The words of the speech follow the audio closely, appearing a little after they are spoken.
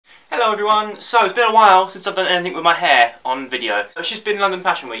Hello everyone, so it's been a while since I've done anything with my hair on video. So it's just been London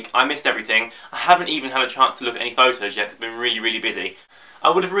Fashion Week, I missed everything. I haven't even had a chance to look at any photos yet because I've been really busy. I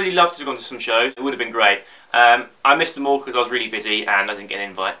would have really loved to have gone to some shows, it would have been great. I missed them all because I was really busy and I didn't get an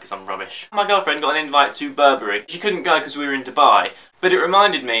invite because I'm rubbish. My girlfriend got an invite to Burberry. She couldn't go because we were in Dubai, but it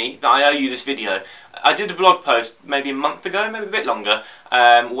reminded me that I owe you this video. I did a blog post maybe a month ago, maybe a bit longer,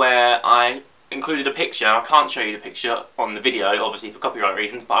 where I included a picture. I can't show you the picture on the video, obviously for copyright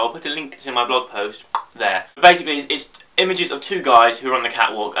reasons, but I will put a link to my blog post there. Basically, it's images of two guys who are on the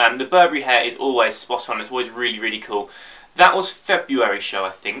catwalk. The Burberry hair is always spot on, it's always really cool. That was February show, I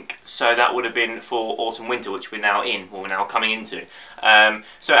think, so that would have been for autumn-winter, which we're now in, or we're now coming into.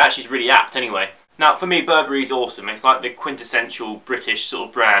 So it actually is really apt anyway. Now, for me, Burberry is awesome. It's like the quintessential British sort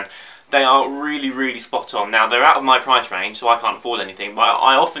of brand. They are really spot on. Now, they're out of my price range, so I can't afford anything, but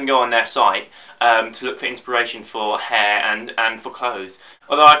I often go on their site to look for inspiration for hair and for clothes.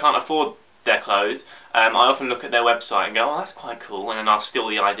 Although I can't afford their clothes, I often look at their website and go, oh, that's quite cool, and then I'll steal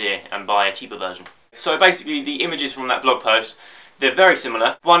the idea and buy a cheaper version. So basically, the images from that blog post, they're very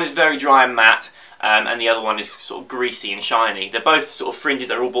similar. One is very dry and matte, and the other one is sort of greasy and shiny. They're both sort of fringes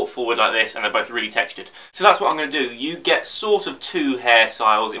that are all brought forward like this, and they're both really textured. So that's what I'm going to do. You get sort of two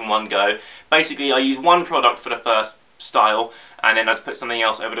hairstyles in one go. Basically, I use one product for the first style, and then I just put something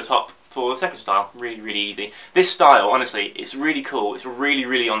else over the top for the second style. Really easy. This style, honestly, it's really cool. It's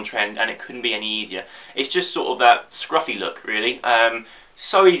really on trend, and it couldn't be any easier. It's just sort of that scruffy look, really.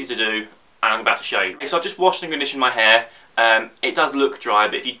 So easy to do, and I'm about to show you. So I've just washed and conditioned my hair. It does look dry,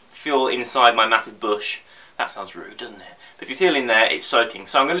 but if you feel inside my massive bush, that sounds rude, doesn't it? But if you feel in there, it's soaking.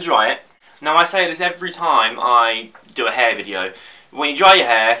 So I'm going to dry it. Now, I say this every time I do a hair video. When you dry your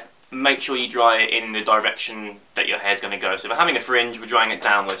hair, make sure you dry it in the direction that your hair's going to go. So if I'm having a fringe, we're drying it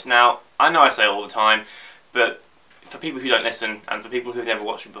downwards. Now, I know I say it all the time, but for people who don't listen, and for people who've never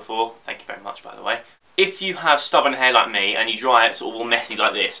watched me before, thank you very much, by the way. If you have stubborn hair like me, and you dry it sort of all messy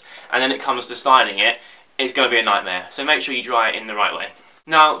like this, and then it comes to styling it, it's going to be a nightmare. So make sure you dry it in the right way.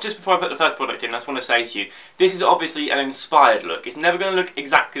 Now, just before I put the first product in, I just want to say to you, this is obviously an inspired look. It's never going to look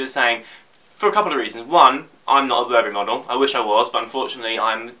exactly the same for a couple of reasons. One, I'm not a Burberry model. I wish I was, but unfortunately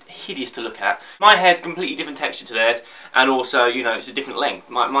I'm hideous to look at. My hair's a completely different texture to theirs, and also, you know, it's a different length.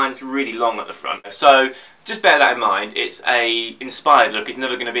 Mine's really long at the front. So just bear that in mind. It's a inspired look. It's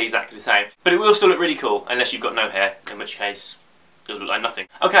never going to be exactly the same. But it will still look really cool, unless you've got no hair, in which case it'll look like nothing.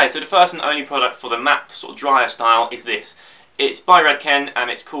 Okay, so the first and only product for the matte, sort of drier style is this. It's by Redken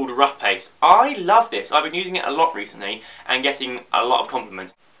and it's called Rough Paste. I love this. I've been using it a lot recently and getting a lot of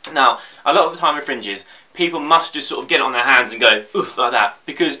compliments. Now, a lot of the time with fringes, people must just sort of get it on their hands and go, oof, like that.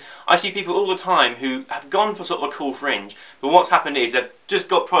 Because I see people all the time who have gone for sort of a cool fringe, but what's happened is they've just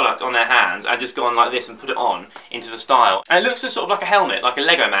got product on their hands and just gone like this and put it on into the style. And it looks just sort of like a helmet, like a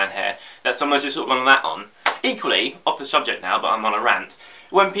Lego man hair, that someone's just sort of gone that on. Equally, off the subject now, but I'm on a rant,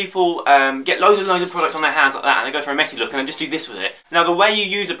 when people get loads of product on their hands like that and they go for a messy look and then just do this with it. Now, the way you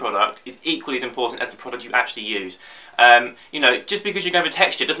use a product is equally as important as the product you actually use. You know, just because you're going for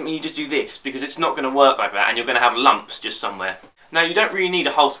texture doesn't mean you just do this, because it's not going to work like that and you're going to have lumps just somewhere. Now, you don't really need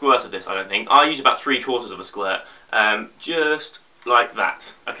a whole squirt of this, I don't think. I use about 3/4 of a squirt, just like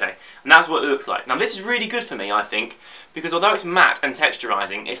that. Okay, and that's what it looks like. Now, this is really good for me, I think, because although it's matte and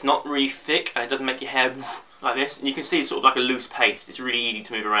texturizing, it's not really thick and it doesn't make your hair like this, and you can see it's sort of like a loose paste. It's really easy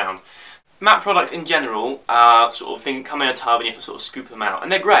to move around. Matte products in general are sort of come in a tub and you have to sort of scoop them out,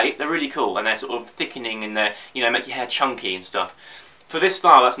 and they're great, they're really cool, and they're sort of thickening and they, you know, make your hair chunky and stuff. For this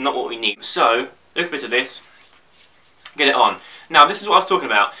style, that's not what we need. So, a little bit of this, get it on. Now, this is what I was talking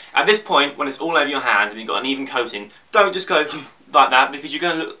about. At this point, when it's all over your hands and you've got an even coating, don't just go like that, because you're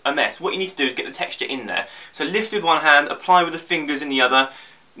going to look a mess. What you need to do is get the texture in there. So lift with one hand, apply with the fingers in the other,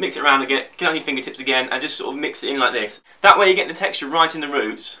 mix it around again, get on your fingertips again, and just sort of mix it in like this. That way you get the texture right in the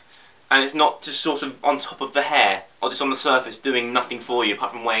roots, and it's not just sort of on top of the hair, or just on the surface doing nothing for you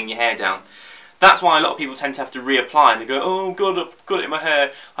apart from weighing your hair down. That's why a lot of people tend to have to reapply, and they go, oh god, I've got it in my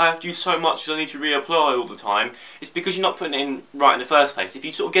hair, I have to use so much so I need to reapply all the time. It's because you're not putting it in right in the first place. If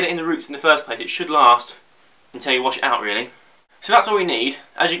you sort of get it in the roots in the first place, it should last until you wash it out, really. So that's all we need.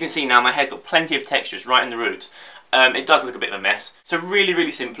 As you can see now, my hair's got plenty of textures right in the roots. It does look a bit of a mess. So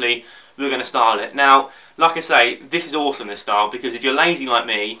really simply, we're going to style it. Now, like I say, this is awesome, this style, because if you're lazy like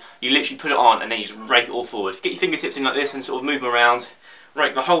me, you literally put it on and then you just rake it all forward. Get your fingertips in like this and sort of move them around,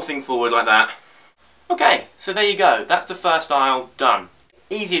 rake the whole thing forward like that. Okay, so there you go. That's the first style done.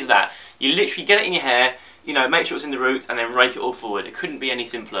 Easy as that. You literally get it in your hair, you know, make sure it's in the roots and then rake it all forward. It couldn't be any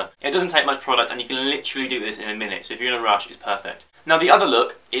simpler. It doesn't take much product and you can literally do this in a minute, so if you're in a rush, it's perfect. Now, the other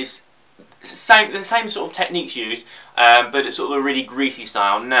look is the same sort of techniques used, but it's sort of a really greasy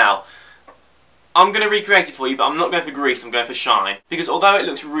style. Now, I'm going to recreate it for you, but I'm not going for grease, I'm going for shine. Because although it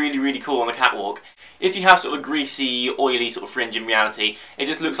looks really, really cool on the catwalk, if you have sort of a greasy, oily sort of fringe in reality, it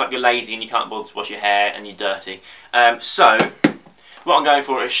just looks like you're lazy and you can't bother to wash your hair and you're dirty. So, what I'm going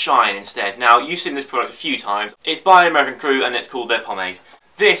for is shine instead. Now, you've seen this product a few times. It's by American Crew and it's called their pomade.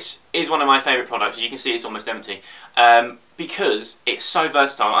 This is one of my favourite products. As you can see, it's almost empty. Because it's so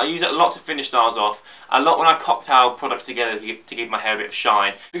versatile. I use it a lot to finish stars off, a lot when I cocktail products together to give my hair a bit of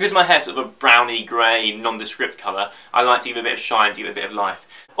shine. Because my hair's sort of a browny, grey, nondescript colour, I like to give it a bit of shine, to give it a bit of life.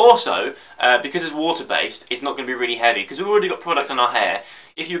 Also, because it's water-based, it's not going to be really heavy. Because we've already got products on our hair.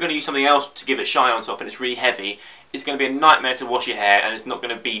 If you're going to use something else to give it shine on top and it's really heavy, it's going to be a nightmare to wash your hair and it's not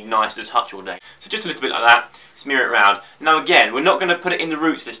going to be nice to touch all day. So just a little bit like that, smear it around. Now again, we're not going to put it in the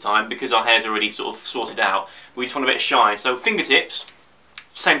roots this time because our hair's already sort of sorted out. We just want a bit of shine. So fingertips,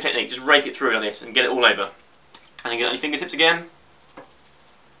 same technique, just rake it through like this and get it all over. And then get it on your fingertips again.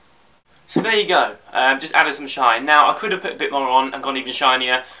 So there you go, just added some shine. Now I could have put a bit more on and gone even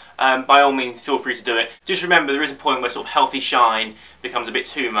shinier. By all means feel free to do it. Just remember there is a point where sort of healthy shine becomes a bit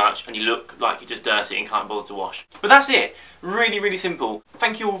too much and you look like you're just dirty and can't bother to wash. But that's it. Really, really simple.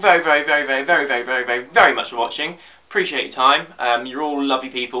 Thank you all very much for watching. Appreciate your time. You're all lovely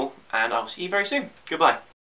people and I'll see you very soon. Goodbye.